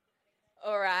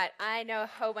All right, I know a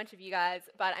whole bunch of you guys,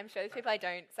 but I'm sure there's people I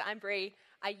don't. So I'm Bree.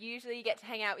 I usually get to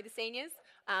hang out with the seniors,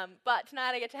 but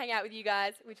tonight I get to hang out with you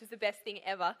guys, which is the best thing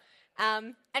ever.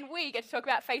 And we get to talk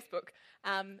about Facebook,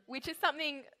 which is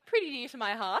something pretty dear to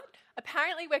my heart.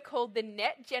 Apparently we're called the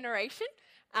net generation.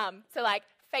 So like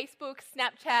Facebook,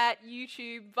 Snapchat,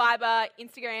 YouTube, Viber,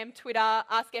 Instagram, Twitter,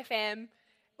 AskFM.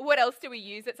 What else do we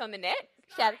use that's on the net?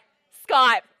 Shout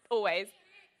Skype, always.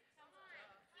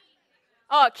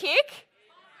 Oh, Kik?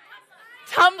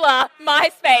 Tumblr,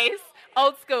 MySpace,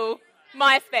 old school,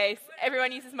 MySpace.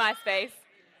 Everyone uses MySpace.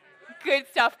 Good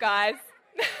stuff, guys.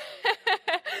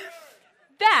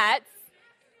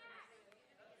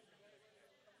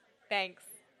 Thanks.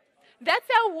 That's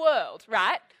our world,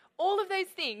 right? All of those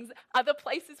things are the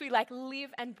places we live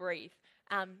and breathe.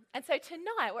 And so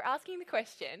tonight we're asking the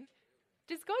question,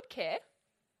 does God care?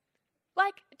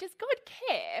 Does God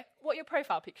care what your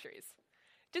profile picture is?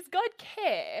 Does God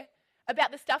care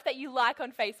about the stuff that you like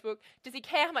on Facebook? Does he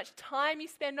care how much time you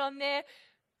spend on there?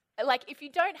 If you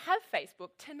don't have Facebook,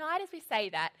 tonight as we say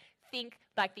that, think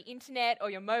like the internet or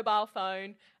your mobile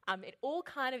phone. It all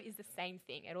kind of is the same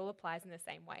thing. It all applies in the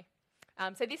same way.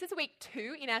 So this is week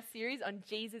 2 in our series on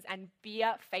Jesus and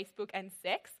beer, Facebook and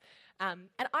sex. And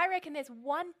I reckon there's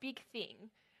one big thing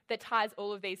that ties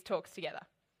all of these talks together.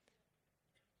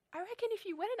 I reckon if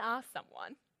you went and asked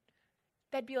someone,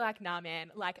 they'd be like, nah, man,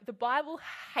 the Bible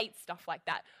hates stuff like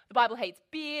that. The Bible hates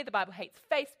beer, the Bible hates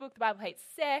Facebook, the Bible hates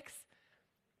sex.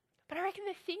 But I reckon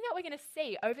the thing that we're going to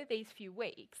see over these few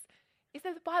weeks is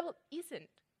that the Bible isn't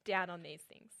down on these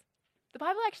things. The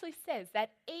Bible actually says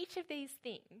that each of these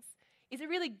things is a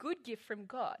really good gift from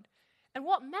God. And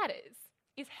what matters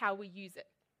is how we use it.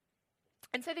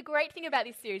 And so the great thing about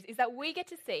this series is that we get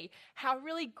to see how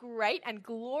really great and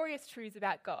glorious truths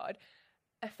about God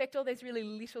affect all those really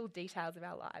little details of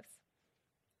our lives.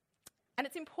 And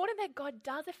it's important that God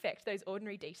does affect those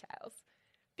ordinary details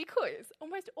because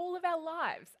almost all of our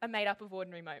lives are made up of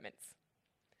ordinary moments.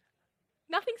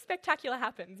 Nothing spectacular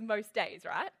happens most days,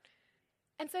 right?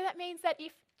 And so that means that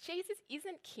if Jesus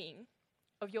isn't king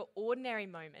of your ordinary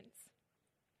moments,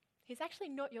 he's actually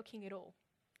not your king at all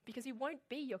because he won't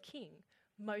be your king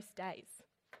most days.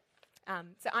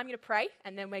 So I'm going to pray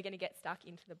and then we're going to get stuck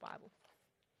into the Bible.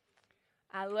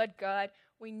 Lord God,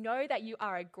 we know that you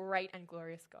are a great and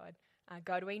glorious God.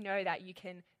 God, we know that you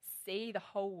can see the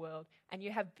whole world and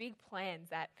you have big plans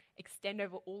that extend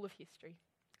over all of history.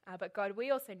 But God, we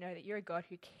also know that you're a God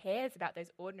who cares about those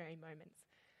ordinary moments.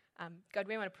 God,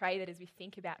 we want to pray that as we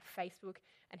think about Facebook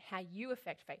and how you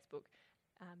affect Facebook,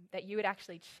 that you would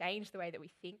actually change the way that we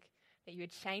think, that you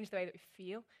would change the way that we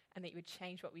feel, and that you would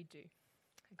change what we do.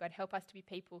 God, help us to be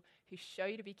people who show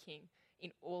you to be king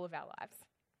in all of our lives.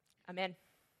 Amen.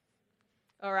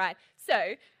 All right.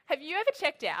 So, have you ever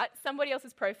checked out somebody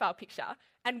else's profile picture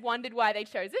and wondered why they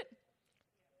chose it?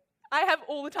 I have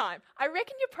all the time. I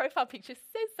reckon your profile picture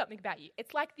says something about you.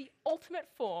 It's like the ultimate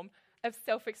form of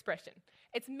self-expression.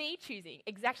 It's me choosing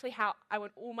exactly how I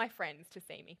want all my friends to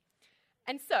see me.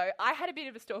 And so, I had a bit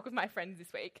of a stalk of my friends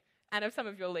this week and of some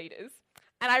of your leaders.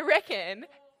 And I reckon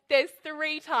there's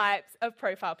 3 types of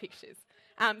profile pictures.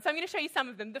 So I'm going to show you some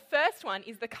of them. The first one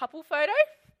is the couple photo.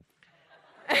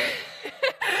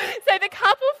 So the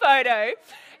couple photo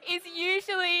is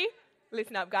usually,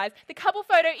 listen up guys, the couple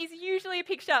photo is usually a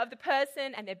picture of the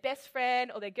person and their best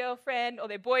friend or their girlfriend or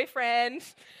their boyfriend.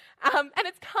 And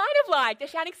it's kind of like they're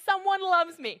shouting, someone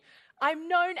loves me. I'm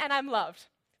known and I'm loved.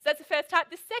 So that's the first type.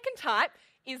 The second type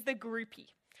is the groupie.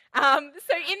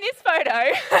 So in this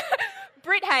photo,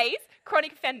 Britt Hayes,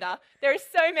 chronic offender, there are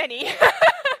so many.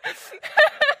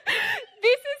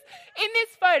 In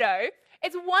this photo,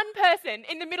 it's one person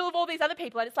in the middle of all these other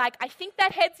people, and it's like, I think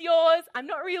that head's yours, I'm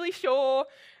not really sure.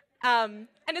 And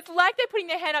it's like they're putting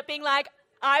their hand up being like,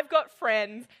 I've got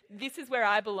friends, this is where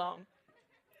I belong.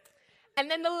 And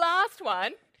then the last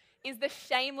one is the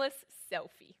shameless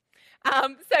selfie.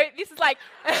 So this is like,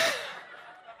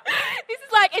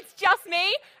 it's just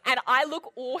me, and I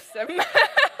look awesome.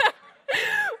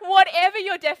 Whatever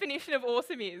your definition of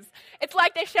awesome is, it's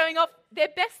like they're showing off their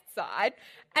best side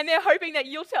and they're hoping that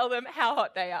you'll tell them how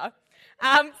hot they are.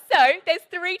 So there's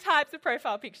 3 types of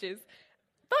profile pictures.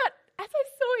 But as I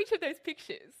saw each of those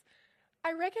pictures,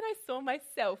 I reckon I saw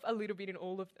myself a little bit in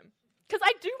all of them. Because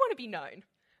I do want to be known.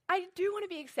 I do want to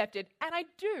be accepted. And I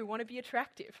do want to be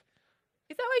attractive.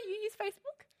 Is that why you use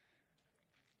Facebook?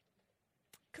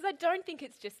 Because I don't think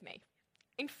it's just me.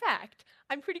 In fact,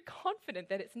 I'm pretty confident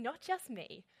that it's not just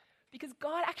me, because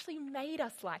God actually made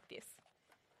us like this.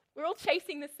 We're all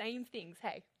chasing the same things,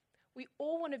 hey? We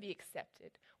all want to be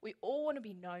accepted. We all want to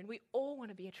be known. We all want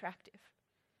to be attractive.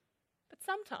 But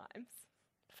sometimes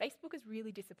Facebook is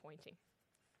really disappointing.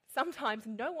 Sometimes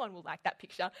no one will like that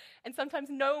picture, and sometimes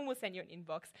no one will send you an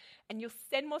inbox, and you'll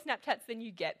send more Snapchats than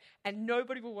you get, and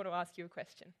nobody will want to ask you a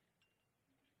question.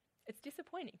 It's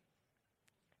disappointing.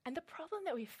 And the problem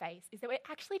that we face is that we're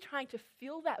actually trying to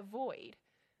fill that void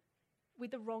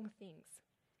with the wrong things,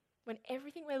 when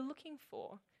everything we're looking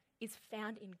for is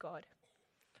found in God.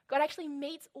 God actually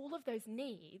meets all of those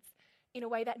needs in a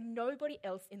way that nobody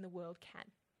else in the world can.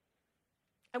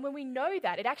 And when we know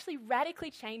that, it actually radically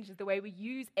changes the way we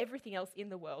use everything else in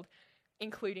the world,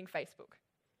 including Facebook.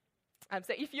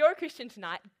 So if you're a Christian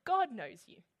tonight, God knows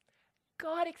you,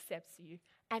 God accepts you,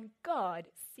 and God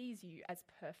sees you as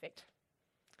perfect.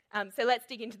 So let's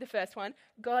dig into the first one.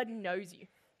 God knows you.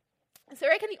 So I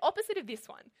reckon the opposite of this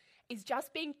one is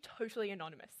just being totally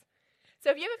anonymous. So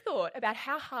have you ever thought about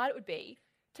how hard it would be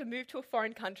to move to a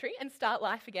foreign country and start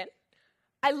life again?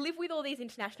 I live with all these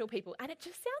international people, and it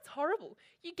just sounds horrible.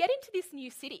 You get into this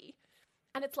new city,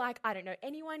 and it's like, I don't know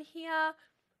anyone here.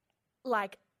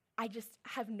 Like, I just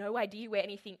have no idea where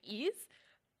anything is.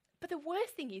 But the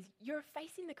worst thing is, you're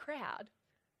facing the crowd,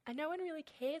 and no one really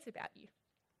cares about you.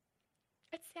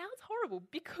 It sounds horrible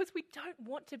because we don't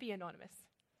want to be anonymous.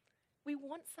 We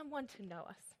want someone to know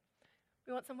us.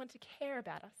 We want someone to care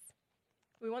about us.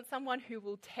 We want someone who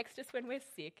will text us when we're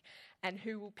sick and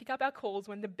who will pick up our calls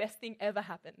when the best thing ever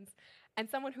happens, and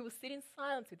someone who will sit in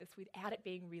silence with us without it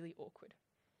being really awkward.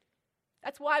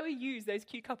 That's why we use those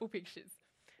cute couple pictures.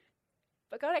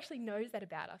 But God actually knows that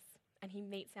about us, and he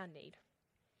meets our need.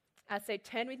 So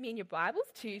turn with me in your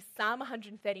Bibles to Psalm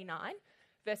 139,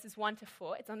 verses 1 to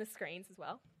 4. It's on the screens as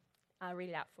well. I'll read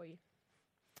it out for you.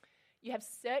 You have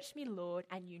searched me, Lord,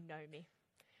 and you know me.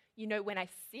 You know when I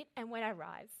sit and when I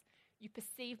rise. You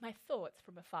perceive my thoughts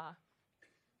from afar.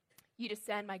 You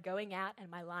discern my going out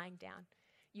and my lying down.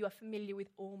 You are familiar with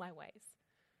all my ways.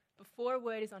 Before a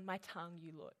word is on my tongue,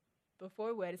 you, Lord. Before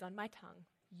a word is on my tongue,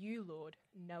 you, Lord,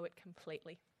 know it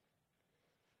completely.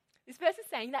 This verse is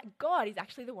saying that God is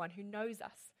actually the one who knows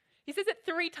us. He says it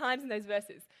 3 times in those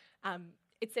verses.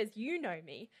 It says, you know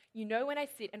me, you know when I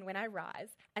sit and when I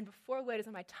rise, and before a word is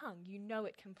on my tongue, you know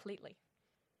it completely.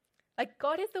 Like,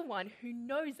 God is the one who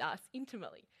knows us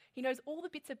intimately. He knows all the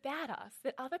bits about us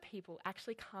that other people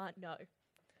actually can't know.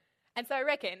 And so I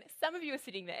reckon some of you are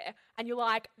sitting there and you're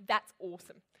like, that's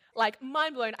awesome. Like,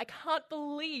 mind blown, I can't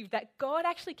believe that God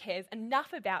actually cares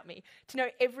enough about me to know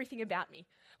everything about me.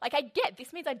 Like, I get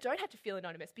this means I don't have to feel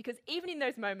anonymous, because even in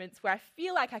those moments where I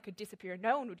feel like I could disappear and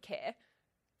no one would care,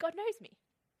 God knows me.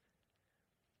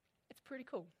 It's pretty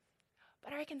cool.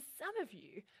 But I reckon some of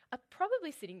you are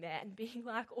probably sitting there and being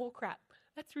like, oh crap,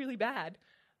 that's really bad.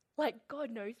 Like, God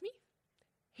knows me.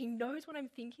 He knows what I'm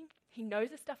thinking. He knows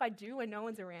the stuff I do when no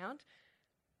one's around.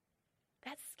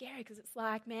 That's scary, because it's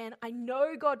like, man, I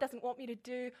know God doesn't want me to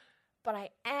do, but I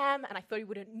am, and I thought he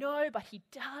wouldn't know, but he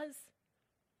does.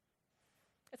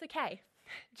 It's okay.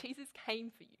 Jesus came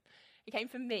for you. He came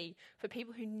for me, for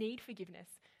people who need forgiveness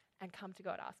and come to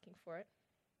God asking for it.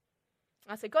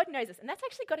 So God knows us, and that's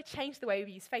actually got to change the way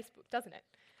we use Facebook, doesn't it?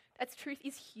 That truth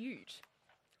is huge.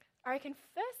 I reckon,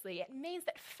 firstly, it means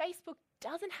that Facebook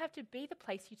doesn't have to be the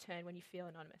place you turn when you feel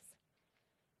anonymous.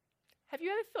 Have you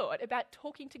ever thought about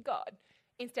talking to God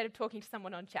instead of talking to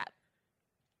someone on chat?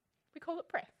 We call it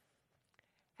prayer.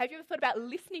 Have you ever thought about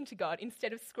listening to God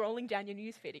instead of scrolling down your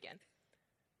newsfeed again?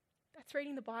 That's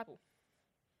reading the Bible.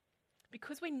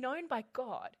 Because we're known by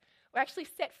God, we're actually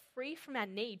set free from our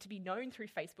need to be known through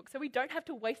Facebook, so we don't have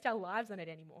to waste our lives on it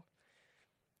anymore.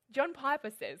 John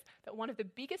Piper says that one of the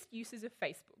biggest uses of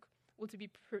Facebook will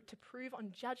to prove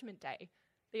on Judgment Day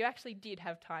that you actually did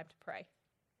have time to pray.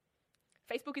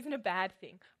 Facebook isn't a bad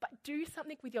thing, but do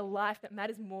something with your life that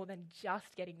matters more than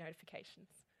just getting notifications.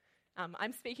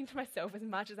 I'm speaking to myself as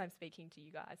much as I'm speaking to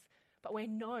you guys, but we're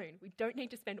known. We don't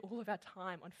need to spend all of our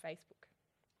time on Facebook.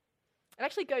 It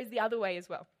actually goes the other way as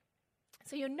well.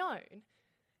 So you're known,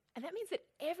 and that means that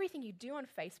everything you do on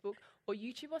Facebook or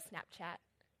YouTube or Snapchat,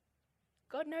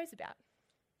 God knows about.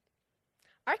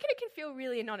 I reckon it can feel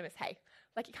really anonymous, hey?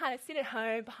 Like, you kind of sit at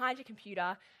home behind your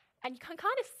computer and you can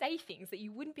kind of say things that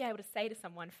you wouldn't be able to say to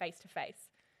someone face to face.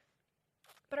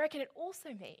 But I reckon it also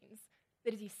means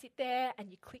that as you sit there and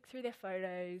you click through their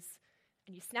photos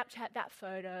and you Snapchat that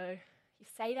photo, you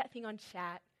say that thing on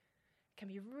chat, it can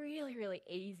be really, really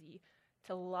easy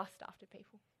to lust after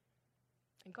people.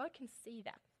 And God can see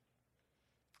that.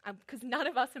 Because none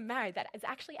of us are married. That is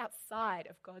actually outside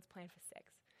of God's plan for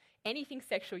sex. Anything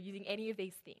sexual using any of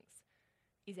these things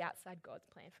is outside God's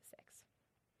plan for sex.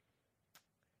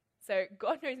 So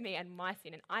God knows me and my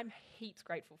sin, and I'm heaps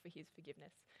grateful for his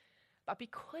forgiveness. But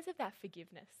because of that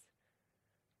forgiveness,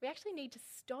 we actually need to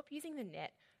stop using the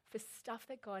net for stuff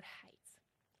that God hates,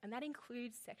 and that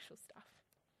includes sexual stuff.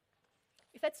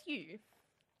 If that's you,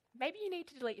 maybe you need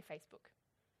to delete your Facebook.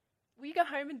 Will you go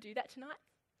home and do that tonight?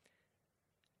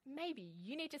 Maybe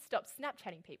you need to stop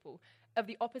Snapchatting people of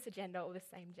the opposite gender or the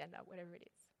same gender, whatever it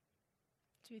is.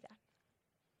 Do that.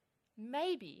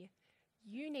 Maybe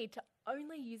you need to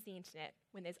only use the internet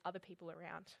when there's other people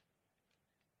around.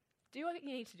 Do what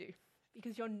you need to do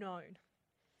because you're known.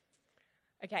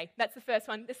 Okay, that's the first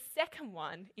one. The second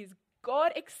one is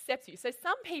God accepts you. So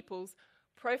some people's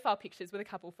profile pictures with a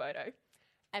couple photo,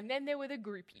 and then there were the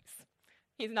groupies.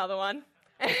 Here's another one.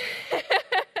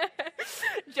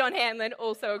 John Hanlon,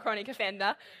 also a chronic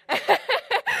offender.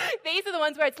 These are the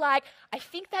ones where it's like, I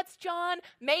think that's John,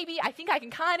 maybe, I think I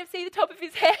can kind of see the top of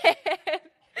his head.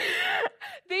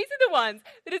 These are the ones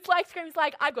that it's like, screams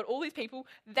like, I've got all these people,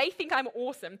 they think I'm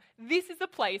awesome. This is the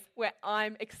place where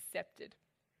I'm accepted.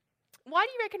 Why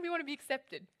do you reckon we want to be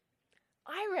accepted?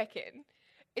 I reckon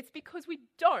it's because we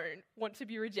don't want to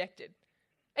be rejected.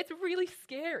 It's really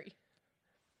scary.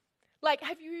 Like,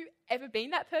 have you ever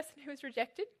been that person who was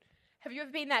rejected? Have you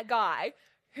ever been that guy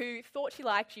who thought she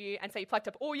liked you, and so you plucked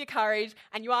up all your courage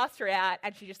and you asked her out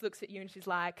and she just looks at you and she's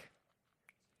like,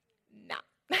 nah.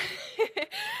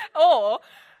 Or,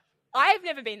 I've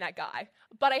never been that guy,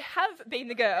 but I have been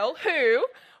the girl who,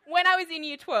 when I was in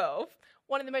year 12,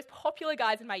 one of the most popular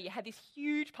guys in my year had this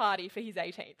huge party for his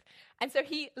 18th. And so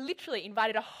he literally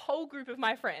invited a whole group of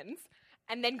my friends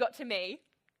and then got to me,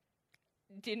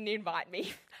 didn't invite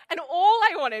me. And all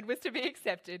I wanted was to be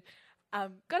accepted.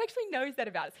 God actually knows that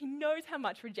about us. He knows how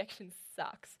much rejection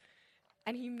sucks.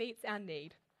 And he meets our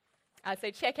need.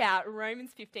 So check out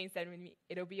Romans 15:7 with me.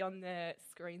 It'll be on the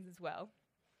screens as well.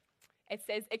 It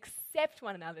says, accept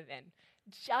one another then,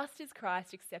 just as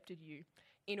Christ accepted you,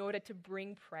 in order to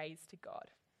bring praise to God.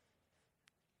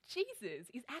 Jesus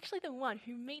is actually the one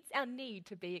who meets our need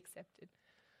to be accepted.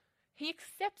 He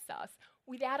accepts us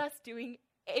without us doing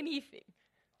anything.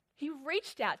 He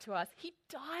reached out to us. He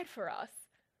died for us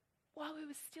while we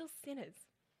were still sinners.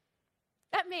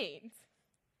 That means,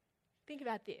 think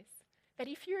about this, that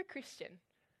if you're a Christian,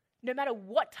 no matter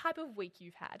what type of week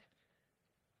you've had,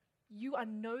 you are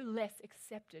no less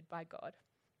accepted by God.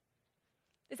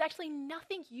 There's actually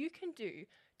nothing you can do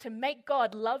to make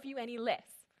God love you any less.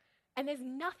 And there's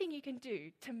nothing you can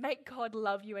do to make God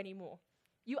love you any more.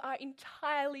 You are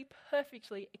entirely,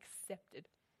 perfectly accepted.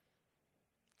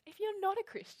 If you're not a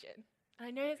Christian, and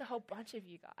I know there's a whole bunch of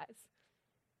you guys,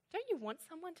 don't you want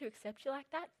someone to accept you like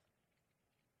that?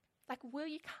 Like, will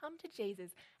you come to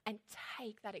Jesus and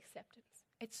take that acceptance?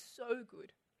 It's so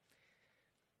good.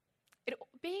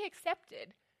 Being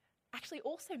accepted actually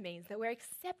also means that we're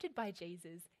accepted by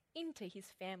Jesus into his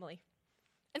family.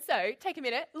 And so, take a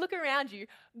minute, look around you.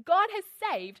 God has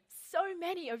saved so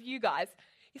many of you guys.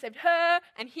 He saved her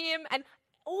and him and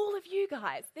all of you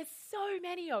guys. There's so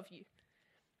many of you.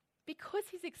 Because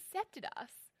he's accepted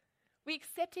us, we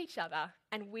accept each other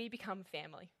and we become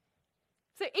family.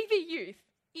 So either youth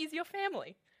is your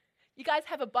family. You guys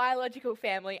have a biological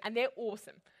family and they're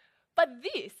awesome. But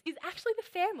this is actually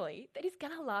the family that is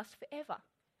going to last forever.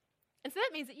 And so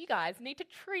that means that you guys need to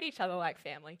treat each other like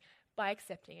family by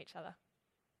accepting each other.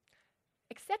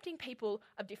 Accepting people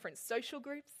of different social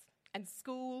groups and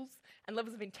schools and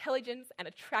levels of intelligence and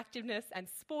attractiveness and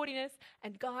sportiness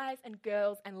and guys and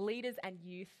girls and leaders and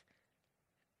youth.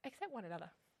 Accept one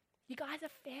another. You guys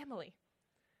are family.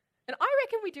 And I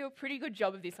reckon we do a pretty good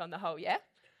job of this on the whole, yeah?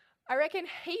 I reckon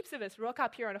heaps of us rock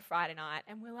up here on a Friday night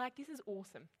and we're like, this is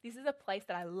awesome. This is a place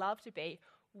that I love to be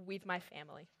with my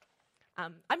family.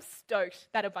 I'm stoked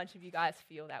that a bunch of you guys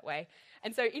feel that way.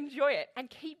 And so enjoy it and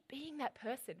keep being that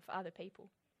person for other people.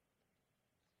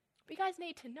 But you guys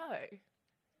need to know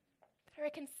that I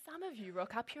reckon some of you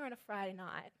rock up here on a Friday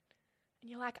night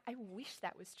and you're like, I wish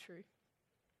that was true.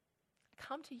 I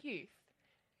come to youth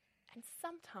and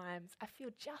sometimes I feel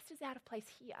just as out of place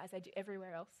here as I do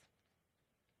everywhere else.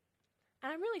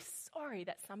 And I'm really sorry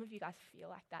that some of you guys feel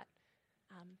like that.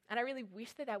 And I really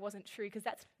wish that wasn't true because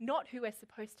that's not who we're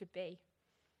supposed to be.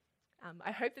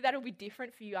 I hope that that'll be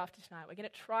different for you after tonight. We're going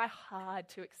to try hard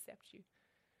to accept you.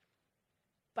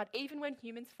 But even when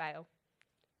humans fail,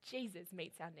 Jesus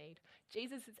meets our need.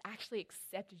 Jesus has actually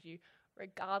accepted you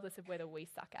regardless of whether we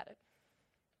suck at it.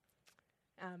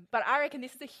 But I reckon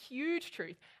this is a huge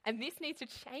truth, and this needs to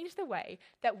change the way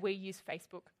that we use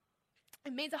Facebook.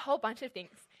 It means a whole bunch of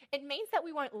things. It means that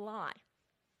we won't lie.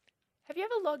 Have you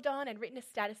ever logged on and written a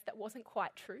status that wasn't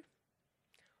quite true?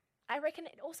 I reckon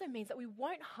it also means that we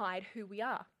won't hide who we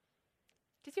are.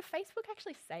 Does your Facebook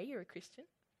actually say you're a Christian?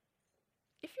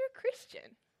 If you're a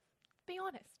Christian, be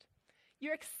honest.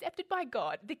 You're accepted by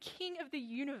God, the King of the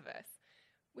universe.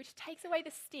 which takes away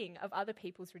the sting of other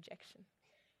people's rejection.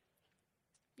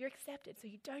 You're accepted, so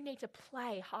you don't need to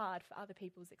play hard for other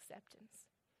people's acceptance.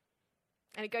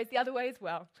 And it goes the other way as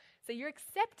well. So you're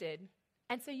accepted,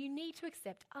 and so you need to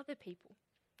accept other people.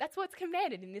 That's what's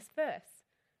commanded in this verse.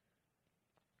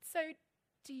 So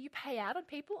do you pay out on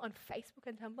people on Facebook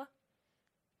and Tumblr?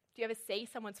 Do you ever see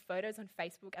someone's photos on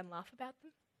Facebook and laugh about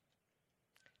them?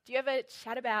 Do you ever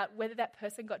chat about whether that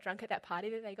person got drunk at that party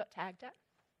that they got tagged at?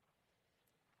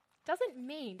 Doesn't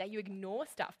mean that you ignore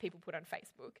stuff people put on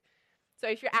Facebook. So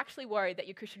if you're actually worried that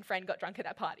your Christian friend got drunk at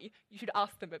that party, you should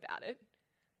ask them about it.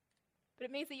 But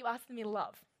it means that you ask them in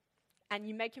love, and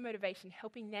you make your motivation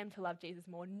helping them to love Jesus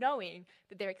more, knowing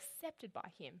that they're accepted by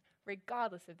him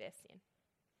regardless of their sin.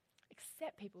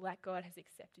 Accept people like God has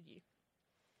accepted you.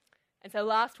 And so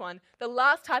last one, the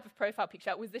last type of profile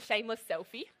picture was the shameless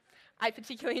selfie. I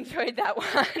particularly enjoyed that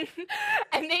one.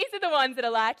 And these are the ones that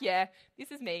are like, yeah,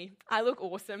 this is me. I look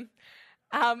awesome.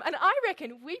 And I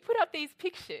reckon we put up these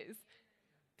pictures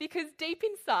because deep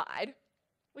inside,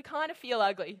 we kind of feel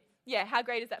ugly. Yeah, how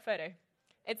great is that photo?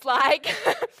 It's like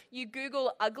you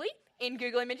Google ugly in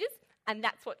Google Images, and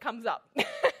that's what comes up.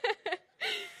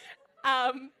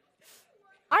 I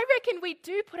reckon we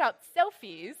do put up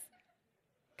selfies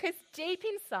because deep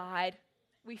inside,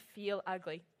 we feel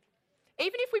ugly.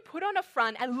 Even if we put on a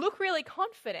front and look really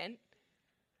confident,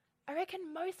 I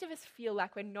reckon most of us feel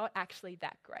like we're not actually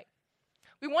that great.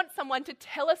 We want someone to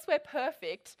tell us we're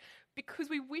perfect because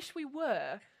we wish we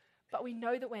were, but we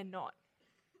know that we're not.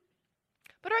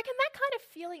 But I reckon that kind of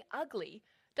feeling ugly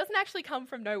doesn't actually come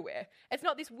from nowhere. It's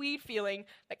not this weird feeling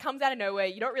that comes out of nowhere,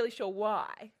 you're not really sure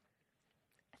why.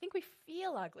 I think we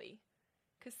feel ugly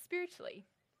because spiritually,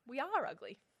 we are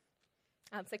ugly.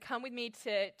 So come with me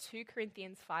to 2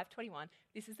 Corinthians 5:21.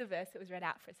 This is the verse that was read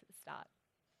out for us at the start.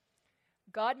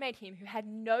 God made him who had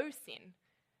no sin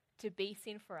to be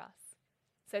sin for us,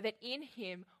 so that in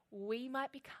him we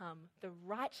might become the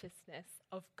righteousness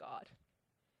of God.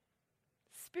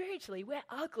 Spiritually, we're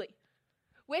ugly.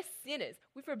 We're sinners.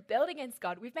 We've rebelled against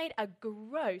God. We've made a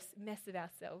gross mess of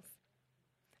ourselves.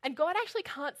 And God actually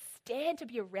can't stand to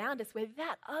be around us. We're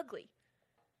that ugly.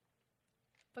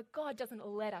 But God doesn't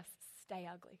let us stay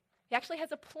ugly. He actually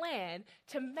has a plan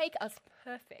to make us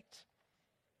perfect,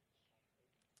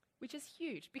 which is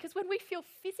huge because when we feel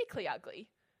physically ugly,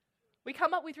 we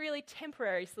come up with really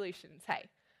temporary solutions, hey?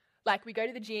 Like we go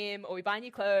to the gym or we buy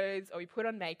new clothes or we put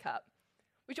on makeup,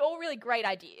 which are all really great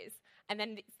ideas. And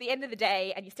then it's the end of the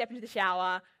day and you step into the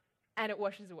shower and it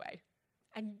washes away.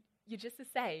 And you're just the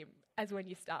same as when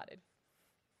you started.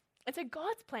 And so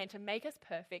God's plan to make us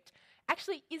perfect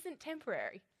actually isn't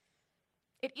temporary.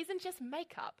 It isn't just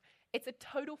makeup. It's a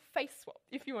total face swap,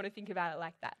 if you want to think about it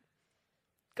like that.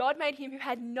 God made him who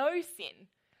had no sin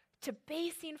to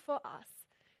be sin for us,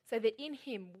 so that in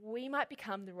him we might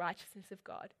become the righteousness of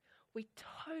God. We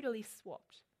totally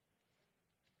swapped.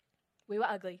 We were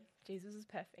ugly. Jesus was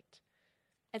perfect.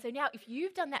 And so now if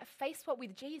you've done that face swap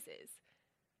with Jesus,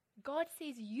 God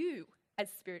sees you as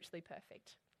spiritually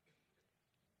perfect.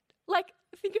 Like,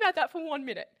 think about that for 1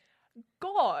 minute.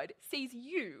 God sees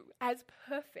you as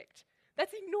perfect.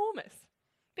 That's enormous.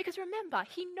 Because remember,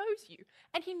 he knows you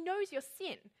and he knows your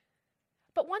sin.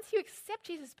 But once you accept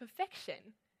Jesus'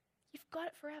 perfection, you've got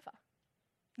it forever.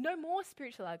 No more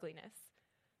spiritual ugliness.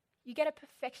 You get a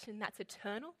perfection that's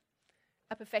eternal,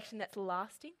 a perfection that's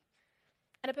lasting,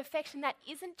 and a perfection that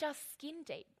isn't just skin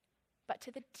deep, but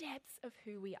to the depths of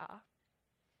who we are.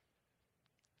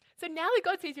 So now that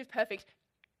God sees you as perfect,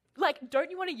 don't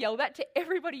you want to yell that to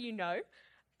everybody you know?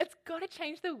 It's got to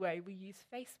change the way we use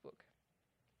Facebook.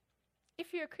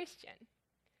 If you're a Christian,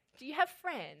 do you have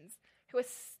friends who are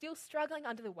still struggling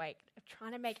under the weight of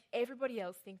trying to make everybody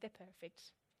else think they're perfect,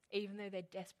 even though they're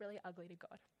desperately ugly to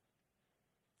God?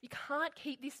 You can't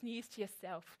keep this news to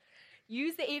yourself.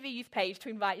 Use the EV Youth page to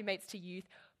invite your mates to youth.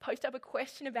 Post up a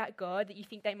question about God that you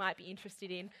think they might be interested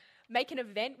in. Make an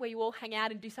event where you all hang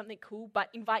out and do something cool, but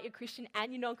invite your Christian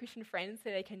and your non-Christian friends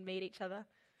so they can meet each other.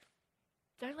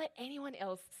 Don't let anyone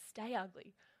else stay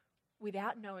ugly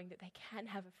without knowing that they can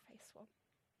have a face swap.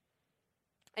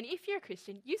 And if you're a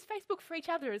Christian, use Facebook for each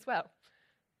other as well.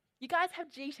 You guys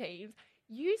have G teams.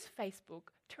 Use Facebook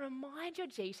to remind your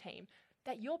G team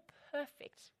that you're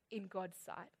perfect in God's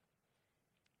sight.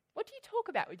 What do you talk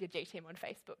about with your G team on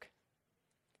Facebook?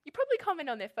 You probably comment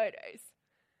on their photos.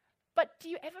 But do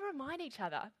you ever remind each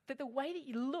other that the way that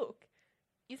you look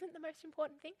isn't the most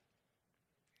important thing?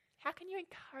 How can you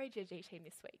encourage your G team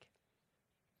this week?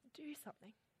 Do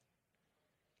something.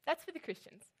 That's for the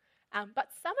Christians. But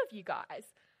some of you guys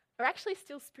are actually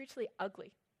still spiritually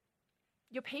ugly.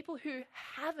 You're people who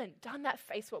haven't done that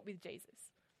face swap with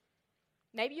Jesus.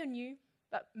 Maybe you're new,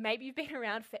 but maybe you've been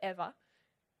around forever.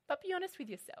 But be honest with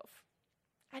yourself.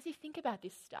 As you think about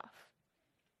this stuff,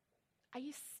 are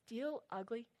you still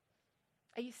ugly?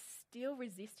 Are you still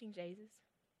resisting Jesus?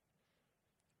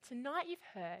 Tonight you've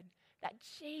heard that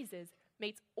Jesus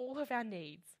meets all of our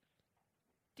needs.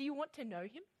 Do you want to know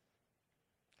him?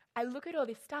 I look at all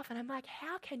this stuff and I'm like,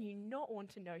 how can you not want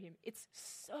to know him? It's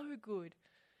so good.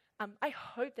 I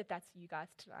hope that that's you guys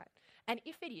tonight. And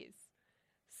if it is,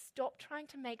 stop trying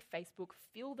to make Facebook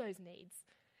fill those needs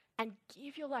and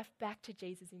give your life back to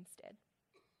Jesus instead.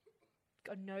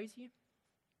 God knows you,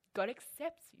 God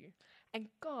accepts you, and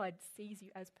God sees you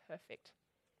as perfect.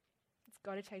 It's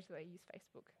got to change the way you use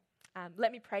Facebook.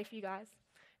 Let me pray for you guys,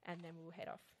 and then we'll head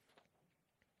off.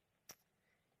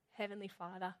 Heavenly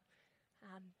Father,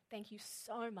 thank you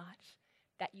so much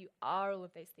that you are all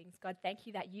of those things. God, thank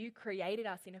you that you created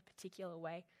us in a particular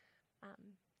way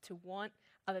to want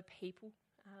other people.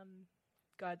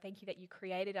 God, thank you that you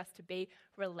created us to be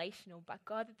relational. But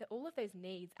God, that all of those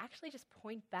needs actually just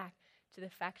point back to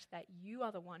the fact that you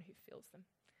are the one who fills them.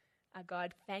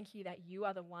 God, thank you that you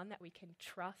are the one that we can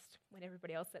trust when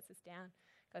everybody else lets us down.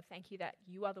 God, thank you that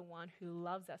you are the one who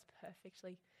loves us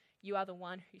perfectly. You are the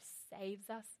one who saves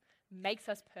us, makes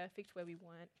us perfect where we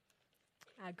weren't.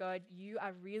 God, you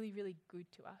are really, really good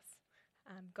to us.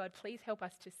 God, please help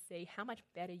us to see how much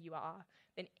better you are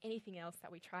than anything else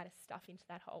that we try to stuff into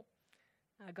that hole.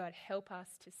 God, help us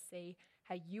to see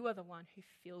how you are the one who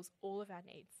fills all of our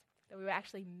needs, that we were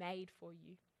actually made for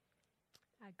you.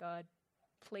 God,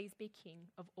 please be king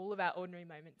of all of our ordinary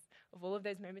moments, of all of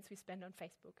those moments we spend on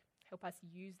Facebook. Help us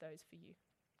use those for you.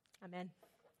 Amen.